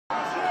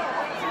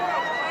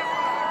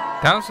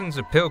Thousands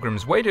of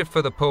pilgrims waited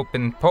for the Pope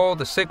in Paul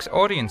VI's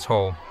audience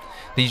hall.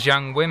 These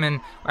young women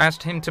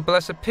asked him to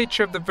bless a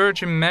picture of the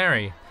Virgin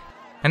Mary,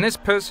 and this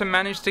person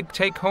managed to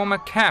take home a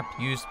cap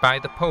used by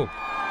the Pope.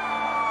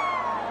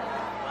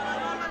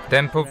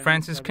 Then Pope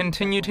Francis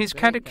continued his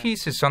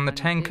catechesis on the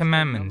Ten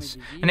Commandments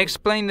and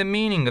explained the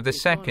meaning of the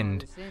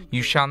second,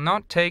 "You shall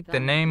not take the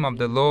name of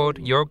the Lord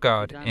your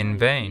God in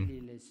vain."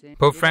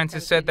 Pope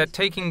Francis said that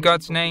taking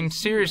God's name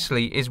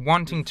seriously is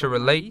wanting to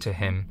relate to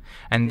Him,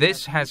 and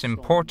this has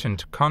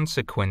important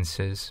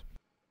consequences.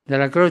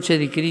 Dalla croce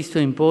di Cristo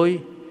in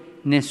poi,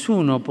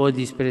 nessuno può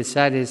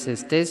disprezzare se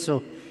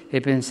stesso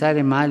e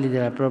pensare male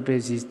della propria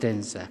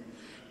esistenza.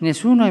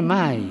 Nessuno e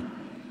mai,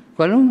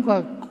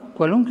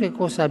 qualunque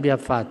cosa abbia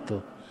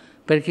fatto,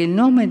 perché il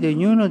nome di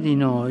ognuno di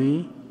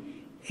noi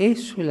è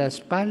sulla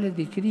spalla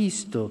di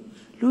Cristo.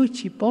 Lui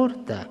ci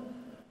porta.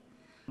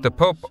 The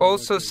Pope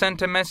also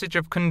sent a message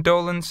of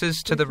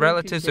condolences to the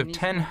relatives of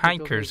 10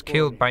 hikers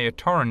killed by a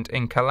torrent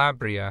in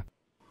Calabria.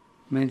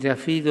 Mentre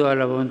affido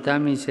alla bontà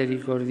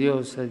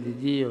misericordiosa di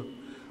Dio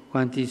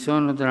quanti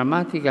sono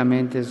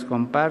drammaticamente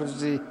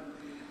scomparsi,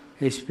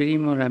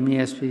 esprimo la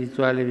mia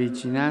spirituale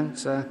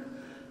vicinanza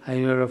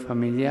ai loro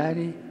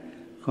familiari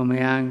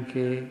come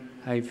anche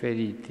ai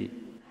feriti.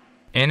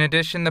 In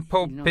addition, the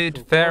Pope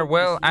bid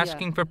farewell,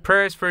 asking for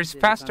prayers for his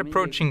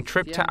fast-approaching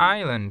trip to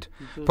Ireland.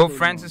 Pope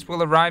Francis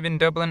will arrive in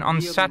Dublin on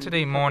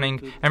Saturday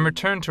morning and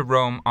return to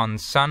Rome on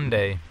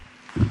Sunday.